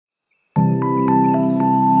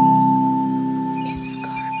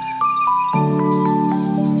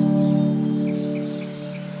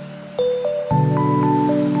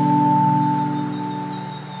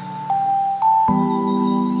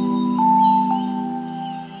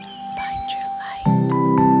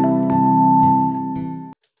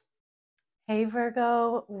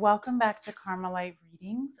Virgo. Welcome back to Karma Light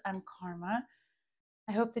Readings. I'm Karma.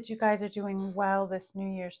 I hope that you guys are doing well this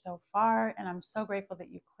new year so far, and I'm so grateful that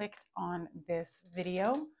you clicked on this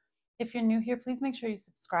video. If you're new here, please make sure you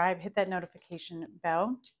subscribe, hit that notification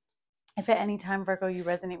bell. If at any time, Virgo, you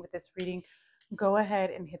resonate with this reading, go ahead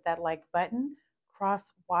and hit that like button.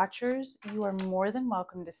 Cross watchers, you are more than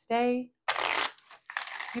welcome to stay.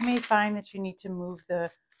 You may find that you need to move the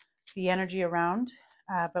energy around.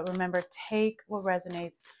 But remember, take what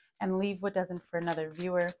resonates and leave what doesn't for another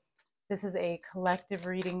viewer. This is a collective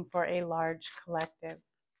reading for a large collective.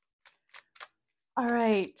 All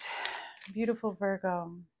right, beautiful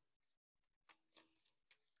Virgo.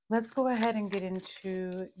 Let's go ahead and get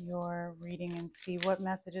into your reading and see what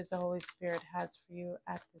messages the Holy Spirit has for you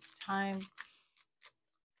at this time.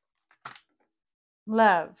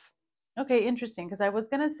 Love. Okay, interesting, because I was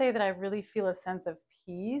going to say that I really feel a sense of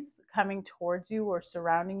peace coming towards you or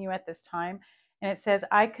surrounding you at this time. And it says,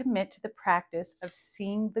 I commit to the practice of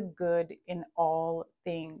seeing the good in all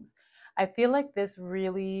things. I feel like this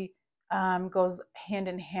really goes hand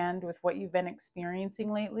in hand with what you've been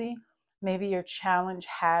experiencing lately. Maybe your challenge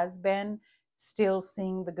has been still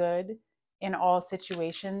seeing the good in all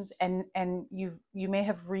situations, and you may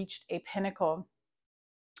have reached a pinnacle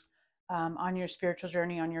on your spiritual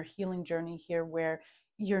journey, on your healing journey here, where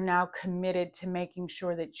you're now committed to making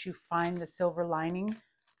sure that you find the silver lining.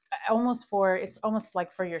 It's almost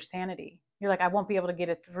like for your sanity. You're like, I won't be able to get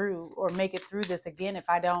it through or make it through this again if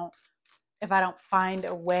I don't find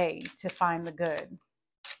a way to find the good.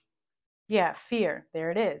 Yeah, fear.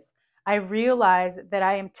 There it is. I realize that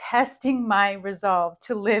I am testing my resolve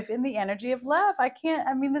to live in the energy of love.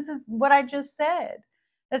 This is what I just said.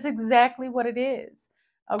 That's exactly what it is.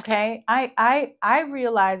 Okay, I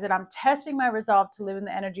realize that I'm testing my resolve to live in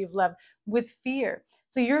the energy of love with fear.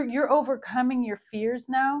 So you're overcoming your fears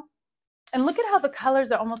now. And look at how the colors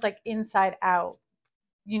are almost like inside out.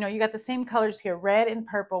 You know, you got the same colors here, red and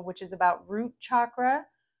purple, which is about root chakra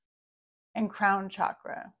and crown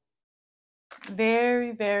chakra.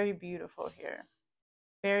 Very, very beautiful here.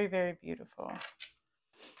 Very, very beautiful.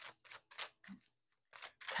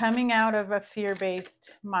 Coming out of a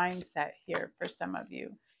fear-based mindset here for some of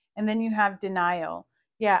you. And then you have denial.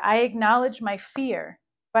 Yeah, I acknowledge my fear,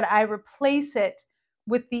 but I replace it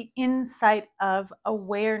with the insight of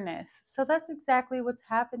awareness. So that's exactly what's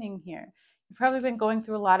happening here. You've probably been going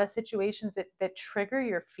through a lot of situations that trigger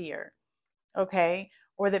your fear, okay?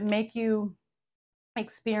 Or that make you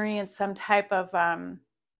experience some type of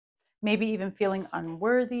maybe even feeling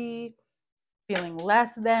unworthy, feeling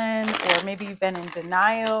less than, or maybe you've been in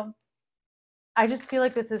denial. I just feel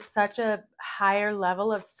like this is such a higher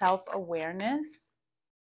level of self-awareness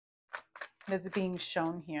that's being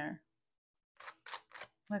shown here.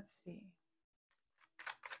 Let's see.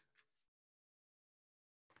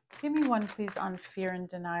 Give me one, please, on fear and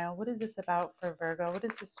denial. What is this about for Virgo? What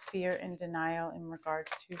is this fear and denial in regards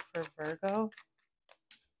to for Virgo?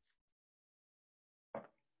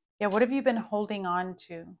 Yeah, what have you been holding on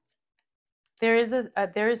to? There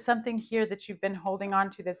is something here that you've been holding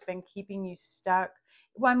on to that's been keeping you stuck.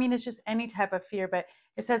 Well, I mean, it's just any type of fear, but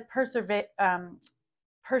it says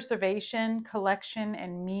preservation, collection,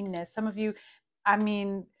 and meanness. Some of you, I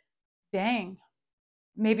mean, dang,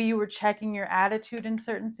 maybe you were checking your attitude in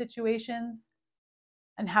certain situations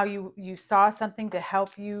and how you saw something to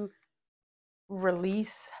help you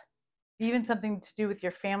release, even something to do with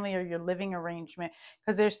your family or your living arrangement,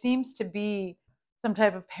 because there seems to be some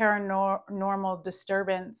type of paranormal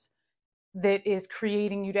disturbance that is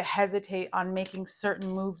creating you to hesitate on making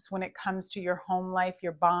certain moves when it comes to your home life,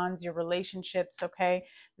 your bonds, your relationships, okay?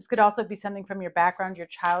 This could also be something from your background, your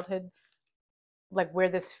childhood, like where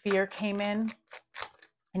this fear came in,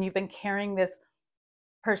 and you've been carrying this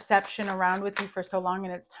perception around with you for so long,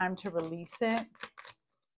 and it's time to release it.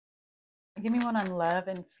 Give me one on love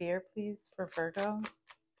and fear, please, for Virgo.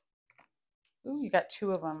 Ooh, you got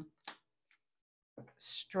two of them.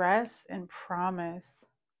 Stress and promise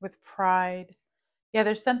with pride. Yeah,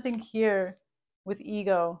 there's something here with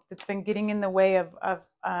ego that's been getting in the way of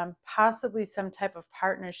possibly some type of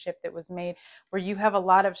partnership that was made where you have a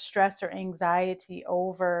lot of stress or anxiety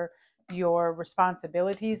over your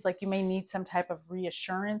responsibilities. Like you may need some type of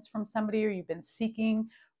reassurance from somebody, or you've been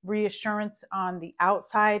seeking reassurance on the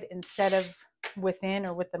outside instead of within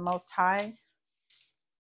or with the Most High.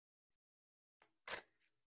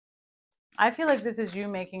 I feel like this is you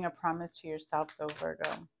making a promise to yourself, though, Virgo.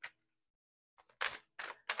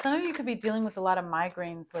 Some of you could be dealing with a lot of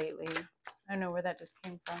migraines lately. I don't know where that just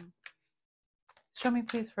came from. Show me,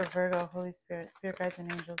 please, for Virgo, Holy Spirit, Spirit guides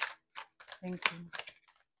and angels. Thank you.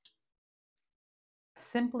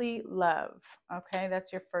 Simply love. Okay,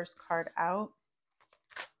 that's your first card out.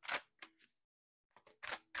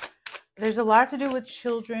 There's a lot to do with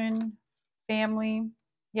children, family.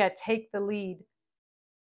 Yeah, take the lead.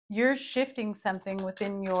 You're shifting something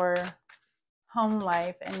within your home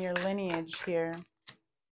life and your lineage here.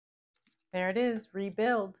 There it is,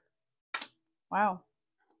 rebuild. Wow.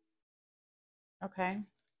 Okay.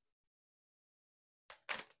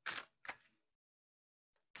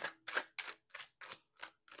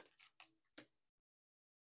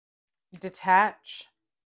 Detach.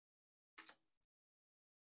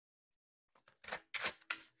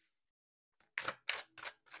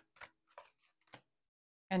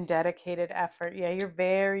 And dedicated effort. Yeah, you're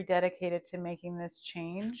very dedicated to making this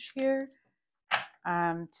change here,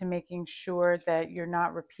 to making sure that you're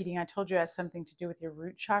not repeating. I told you it has something to do with your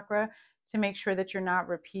root chakra, to make sure that you're not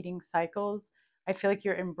repeating cycles. I feel like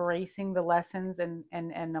you're embracing the lessons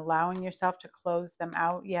and allowing yourself to close them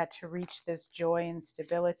out, yeah, to reach this joy and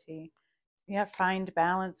stability. Yeah, find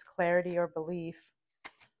balance, clarity, or belief.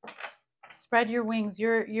 Spread your wings.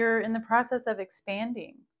 You're in the process of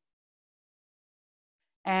expanding.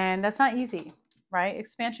 And that's not easy, right?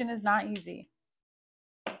 Expansion is not easy.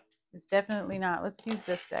 It's definitely not. Let's use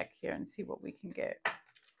this deck here and see what we can get.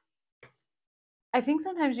 I think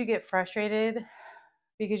sometimes you get frustrated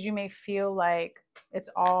because you may feel like it's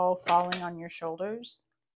all falling on your shoulders.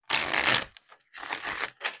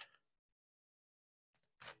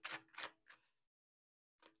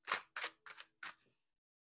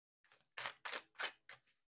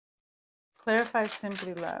 Clarify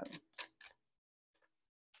simply love.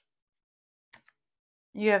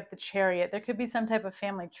 You have the Chariot. There could be some type of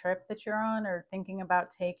family trip that you're on or thinking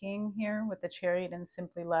about taking here with the Chariot and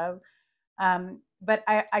simply love. But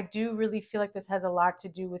I do really feel like this has a lot to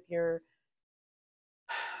do with your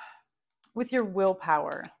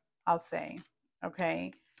willpower, I'll say.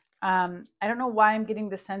 Okay. I don't know why I'm getting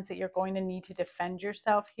the sense that you're going to need to defend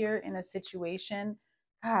yourself here in a situation.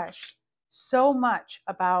 Gosh, so much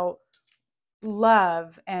about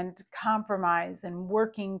love and compromise and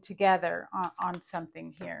working together on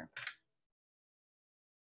something here.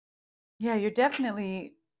 Yeah, you're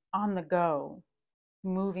definitely on the go,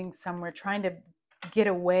 moving somewhere, trying to get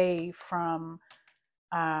away from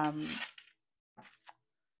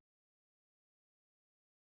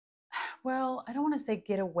well, I don't want to say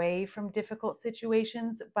get away from difficult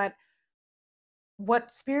situations, but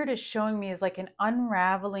what spirit is showing me is like an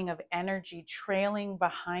unraveling of energy trailing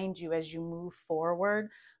behind you as you move forward,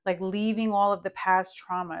 like leaving all of the past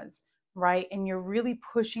traumas, right? And you're really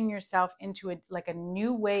pushing yourself into a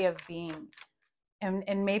new way of being.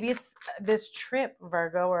 And maybe it's this trip,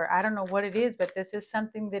 Virgo, or I don't know what it is, but this is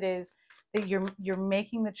something that you're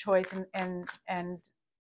making the choice and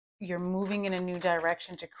you're moving in a new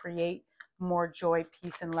direction to create more joy,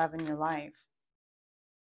 peace, and love in your life.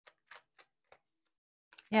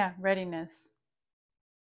 Yeah, readiness.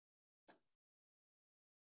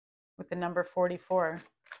 With the number 44.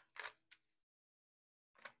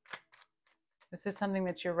 This is something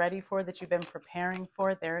that you're ready for, that you've been preparing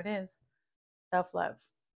for. There it is. Self-love.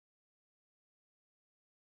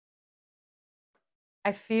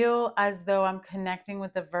 I feel as though I'm connecting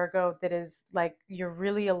with a Virgo that is like you're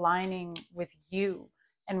really aligning with you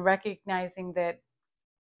and recognizing that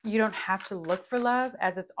you don't have to look for love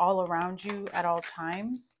as it's all around you at all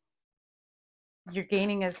times. You're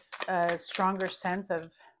gaining a stronger sense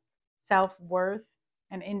of self-worth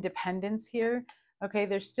and independence here. Okay,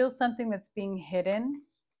 there's still something that's being hidden,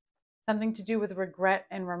 something to do with regret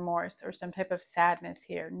and remorse or some type of sadness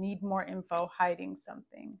here. Need more info, hiding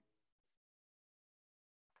something.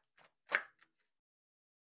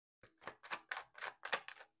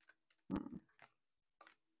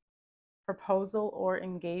 Proposal or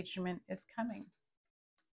engagement is coming.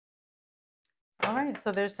 All right,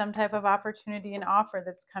 so there's some type of opportunity and offer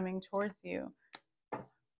that's coming towards you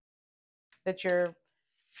that you're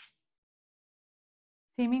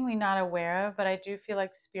seemingly not aware of, but I do feel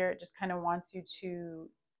like Spirit just kind of wants you to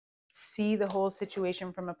see the whole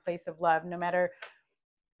situation from a place of love, no matter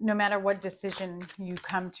what decision you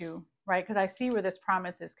come to, right? Because I see where this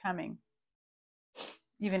promise is coming,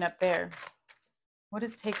 even up there. What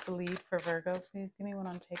is take the lead for Virgo? Please give me one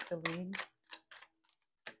on take the lead.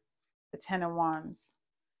 The 10 of Wands.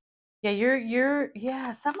 Yeah,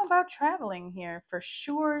 yeah, something about traveling here for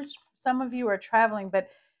sure. Some of you are traveling, but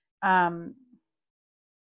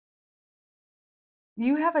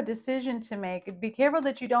you have a decision to make. Be careful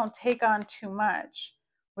that you don't take on too much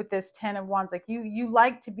with this 10 of Wands. Like you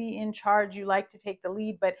like to be in charge, you like to take the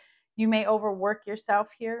lead, but you may overwork yourself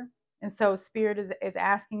here. And so Spirit is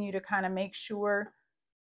asking you to kind of make sure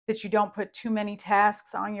that you don't put too many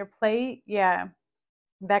tasks on your plate. Yeah,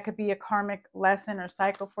 that could be a karmic lesson or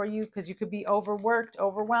cycle for you, because you could be overworked,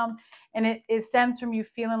 overwhelmed, and it stems from you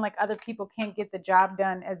feeling like other people can't get the job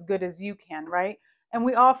done as good as you can, right? And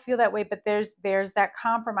we all feel that way, but there's that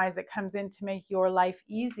compromise that comes in to make your life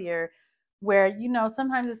easier, where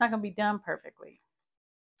sometimes it's not going to be done perfectly.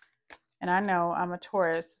 And I know I'm a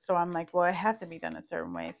Taurus, so I'm like, well, it has to be done a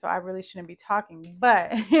certain way, so I really shouldn't be talking.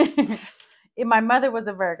 But my mother was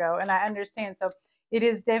a Virgo, and I understand. So it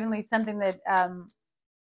is definitely something that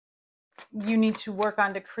you need to work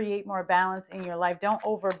on to create more balance in your life. Don't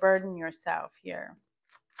overburden yourself here.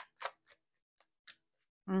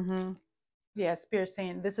 Yeah, Spirit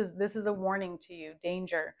saying this is a warning to you.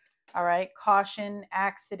 Danger. All right. Caution,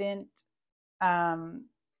 accident, an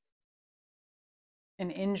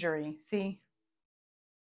injury. See?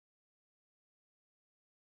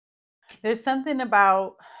 There's something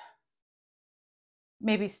about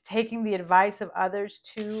maybe taking the advice of others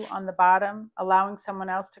too on the bottom, allowing someone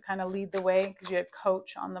else to kind of lead the way, because you had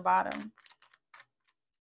coach on the bottom.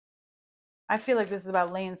 I feel like this is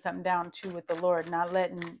about laying something down too with the Lord, not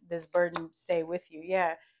letting this burden stay with you.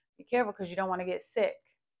 Yeah, be careful, because you don't want to get sick.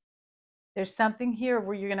 There's something here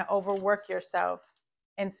where you're going to overwork yourself,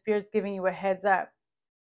 and Spirit's giving you a heads up,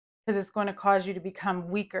 because it's going to cause you to become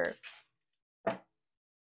weaker.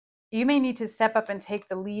 You may need to step up and take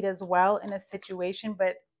the lead as well in a situation,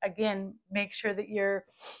 but again, make sure that you're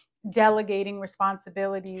delegating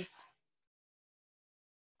responsibilities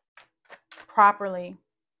properly.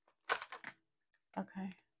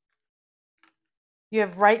 Okay. You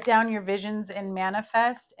have write down your visions and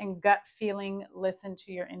manifest, and gut feeling, listen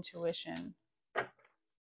to your intuition.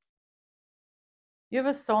 You have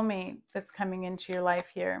a soulmate that's coming into your life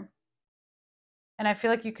here. And I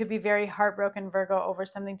feel like you could be very heartbroken, Virgo, over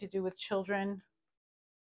something to do with children.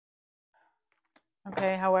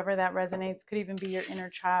 Okay, however that resonates. Could even be your inner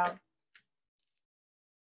child.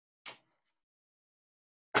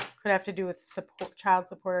 Could have to do with support, child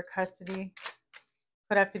support or custody.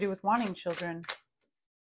 Could have to do with wanting children.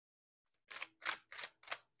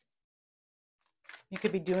 You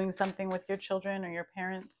could be doing something with your children or your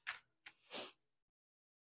parents.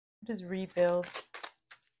 What is rebuild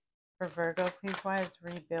for Virgo, please? Why is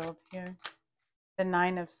rebuild here? The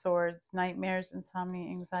 9 of Swords, nightmares, insomnia,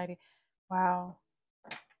 anxiety. Wow.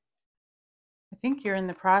 I think you're in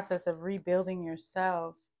the process of rebuilding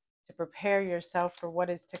yourself to prepare yourself for what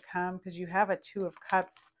is to come, because you have a 2 of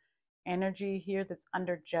Cups energy here that's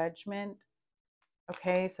under judgment.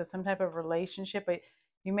 Okay, so some type of relationship, but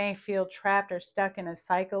you may feel trapped or stuck in a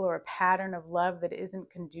cycle or a pattern of love that isn't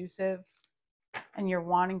conducive, and you're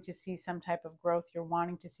wanting to see some type of growth. You're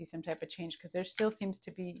wanting to see some type of change, because there still seems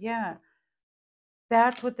to be, yeah,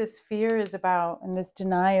 that's what this fear is about, and this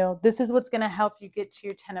denial. This is what's going to help you get to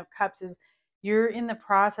your 10 of Cups, is you're in the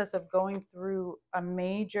process of going through a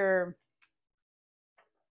major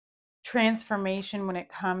transformation when it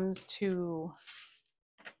comes to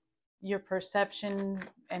your perception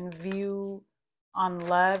and view on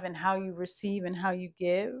love, and how you receive and how you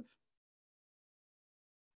give.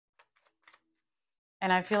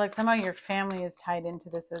 And I feel like somehow your family is tied into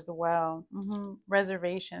this as well.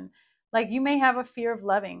 Reservation. Like, you may have a fear of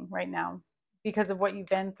loving right now because of what you've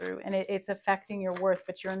been through, and it's affecting your worth,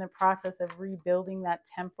 but you're in the process of rebuilding that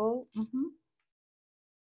temple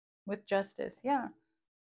with justice. Yeah.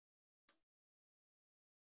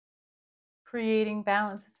 Creating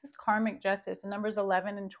balance. This is karmic justice. The numbers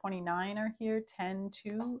 11 and 29 are here. 10, 2.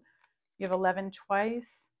 You have 11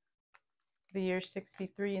 twice. The years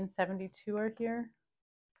 63 and 72 are here.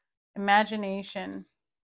 Imagination.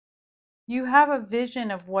 You have a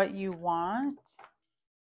vision of what you want.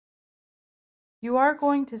 You are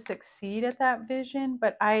going to succeed at that vision,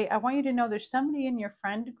 but I want you to know there's somebody in your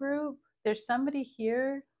friend group. There's somebody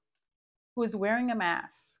here who is wearing a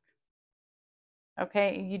mask.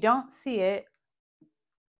 Okay, you don't see it,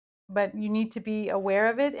 but you need to be aware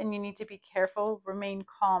of it, and you need to be careful. Remain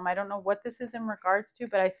calm. I don't know what this is in regards to,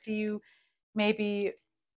 but I see you maybe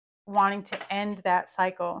wanting to end that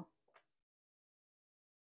cycle.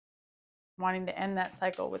 Wanting to end that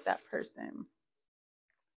cycle with that person.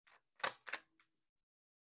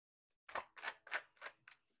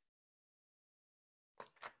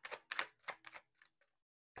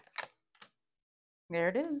 There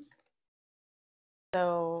it is.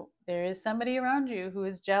 So there is somebody around you who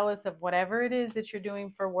is jealous of whatever it is that you're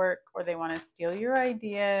doing for work, or they want to steal your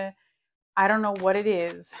idea. I don't know what it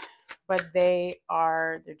is, but they're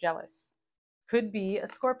jealous. Could be a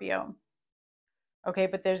Scorpio. Okay,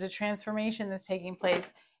 but there's a transformation that's taking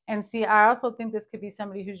place. And see, I also think this could be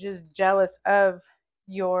somebody who's just jealous of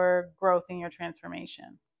your growth and your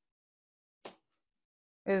transformation.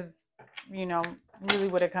 is, really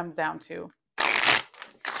what it comes down to.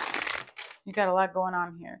 You got a lot going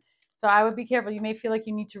on here. So I would be careful. You may feel like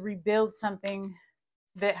you need to rebuild something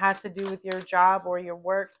that has to do with your job or your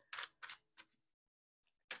work.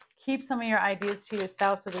 Keep some of your ideas to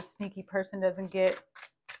yourself so this sneaky person doesn't get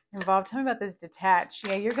involved. Tell me about this detached.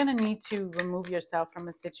 Yeah, you're going to need to remove yourself from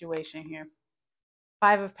a situation here.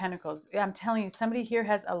 5 of Pentacles. I'm telling you, somebody here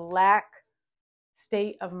has a lack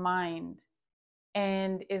state of mind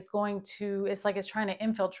and is going to, it's like it's trying to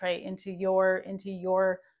infiltrate into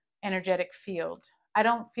your energetic field.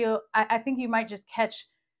 I think you might just catch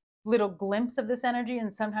little glimpse of this energy,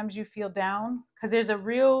 and sometimes you feel down because there's a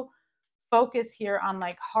real focus here on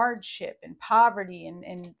like hardship and poverty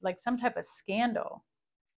and like some type of scandal.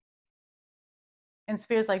 And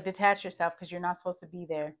Spirit's like, detach yourself because you're not supposed to be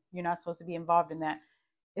there. You're not supposed to be involved in that.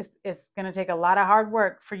 It's going to take a lot of hard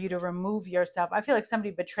work for you to remove yourself. I feel like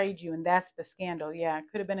somebody betrayed you and that's the scandal. Yeah, it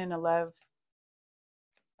could have been in a love.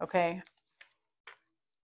 Okay.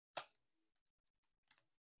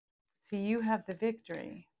 See, you have the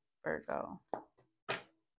victory, Virgo.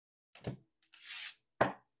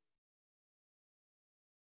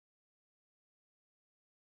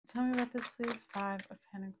 Tell me about this, please. 5 of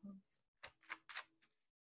Pentacles.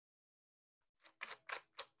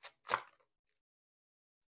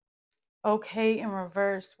 Okay, in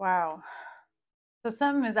reverse. Wow. So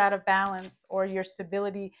something is out of balance, or your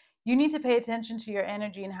stability. You need to pay attention to your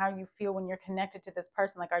energy and how you feel when you're connected to this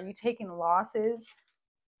person. Like, are you taking losses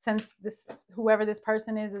since this, whoever this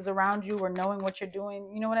person is around you or knowing what you're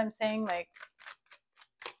doing? You know what I'm saying? Like,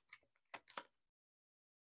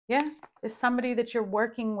 yeah, it's somebody that you're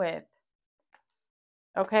working with.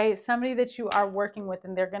 Okay, somebody that you are working with,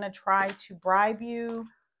 and they're going to try to bribe you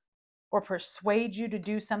or persuade you to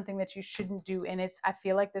do something that you shouldn't do. And I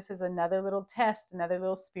feel like this is another little test, another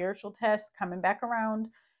little spiritual test coming back around,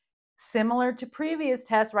 similar to previous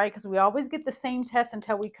tests, right? Because we always get the same test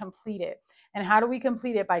until we complete it. And how do we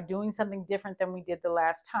complete it? By doing something different than we did the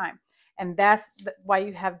last time. And that's why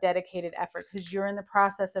you have dedicated effort, because you're in the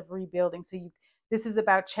process of rebuilding. So this is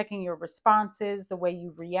about checking your responses, the way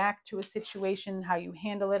you react to a situation, how you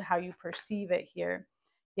handle it, how you perceive it here.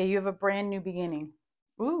 Yeah, you have a brand new beginning.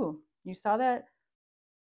 Ooh, you saw that?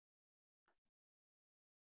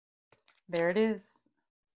 There it is.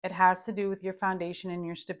 It has to do with your foundation and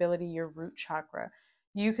your stability, your root chakra.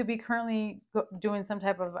 You could be currently doing some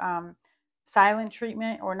type of silent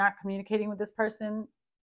treatment or not communicating with this person.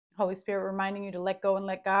 Holy Spirit reminding you to let go and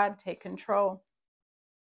let God take control.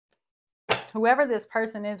 Whoever this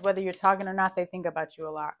person is, whether you're talking or not, they think about you a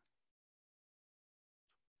lot.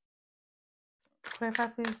 Clarify,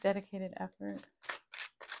 please. Dedicated effort.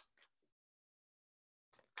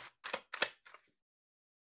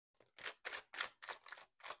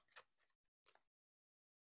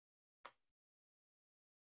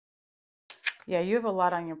 Yeah, you have a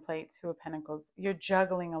lot on your plate, 2 of Pentacles. You're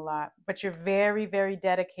juggling a lot, but you're very, very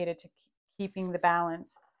dedicated to keeping the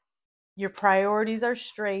balance. Your priorities are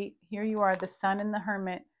straight. Here you are, the Sun and the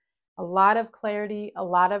Hermit. A lot of clarity, a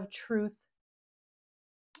lot of truth,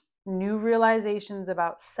 new realizations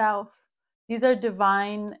about self. These are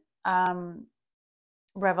divine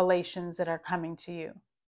revelations that are coming to you.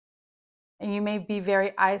 And you may be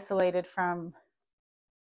very isolated from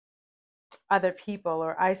other people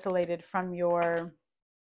or isolated from your,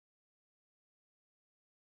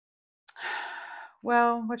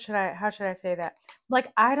 well, how should I say that?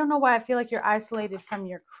 Like, I don't know why I feel like you're isolated from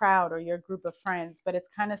your crowd or your group of friends, but it's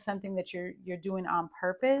kind of something that you're doing on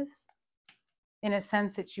purpose, in a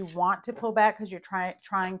sense that you want to pull back because you're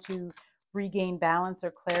trying to regain balance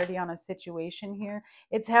or clarity on a situation here.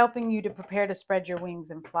 It's helping you to prepare to spread your wings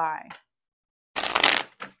and fly.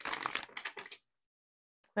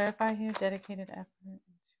 Clarify here, dedicated effort.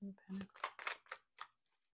 2 of Pentacles.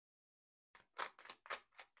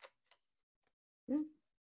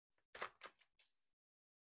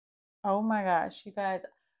 Oh my gosh, you guys,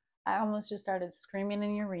 I almost just started screaming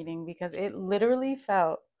in your reading because it literally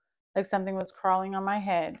felt like something was crawling on my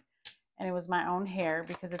head, and it was my own hair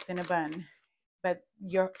because it's in a bun. But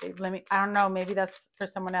I don't know, maybe that's for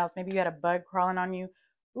someone else. Maybe you had a bug crawling on you.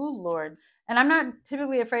 Ooh, Lord. And I'm not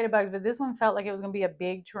typically afraid of bugs, but this one felt like it was going to be a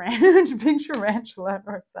big big tarantula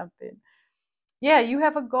or something. Yeah, you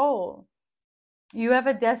have a goal. You have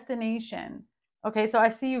a destination. Okay, so I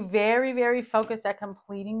see you very, very focused at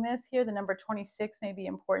completing this here. The number 26 may be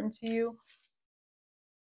important to you.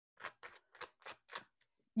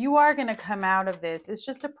 You are going to come out of this. It's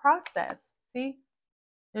just a process. See,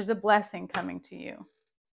 there's a blessing coming to you.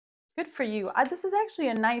 Good for you. This is actually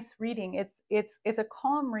a nice reading. It's a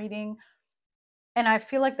calm reading. And I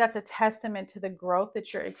feel like that's a testament to the growth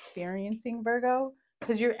that you're experiencing, Virgo,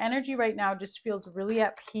 because your energy right now just feels really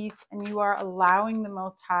at peace and you are allowing the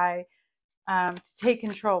Most High to take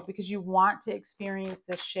control because you want to experience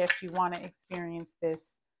this shift. You want to experience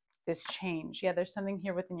this change. Yeah, there's something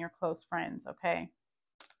here within your close friends, okay?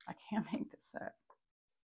 I can't make this up.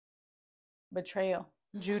 Betrayal.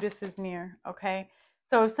 Judas is near, okay?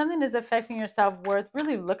 So if something is affecting your self-worth,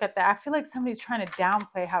 really look at that. I feel like somebody's trying to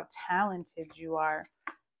downplay how talented you are.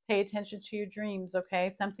 Pay attention to your dreams, okay?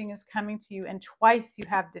 Something is coming to you, and twice you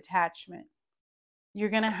have detachment. You're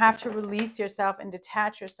going to have to release yourself and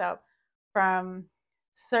detach yourself from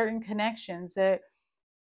certain connections that,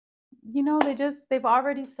 they've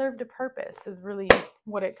already served a purpose, is really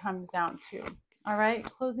what it comes down to. All right,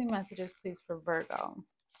 closing messages, please, for Virgo.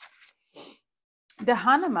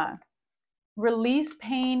 Dhanama, release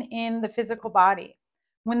pain in the physical body.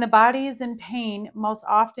 When the body is in pain, most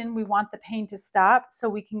often we want the pain to stop so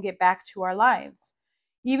we can get back to our lives.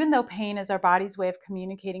 Even though pain is our body's way of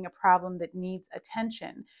communicating a problem that needs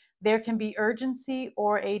attention, there can be urgency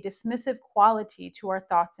or a dismissive quality to our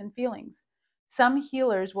thoughts and feelings. Some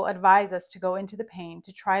healers will advise us to go into the pain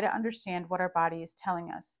to try to understand what our body is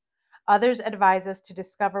telling us. Others advise us to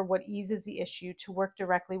discover what eases the issue to work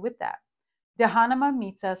directly with that. Dhanama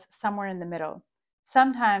meets us somewhere in the middle.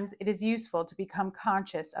 Sometimes it is useful to become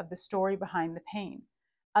conscious of the story behind the pain.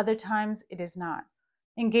 Other times it is not.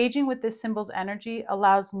 Engaging with this symbol's energy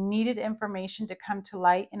allows needed information to come to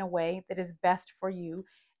light in a way that is best for you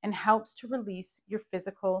and helps to release your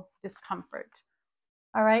physical discomfort.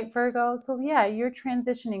 All right, Virgo. So, yeah, you're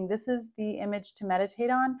transitioning. This is the image to meditate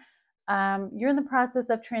on. You're in the process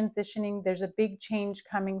of transitioning. There's a big change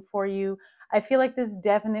coming for you. I feel like this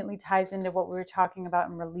definitely ties into what we were talking about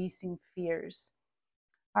in releasing fears.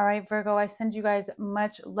 All right, Virgo, I send you guys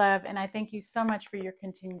much love and I thank you so much for your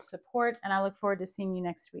continued support. And I look forward to seeing you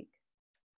next week.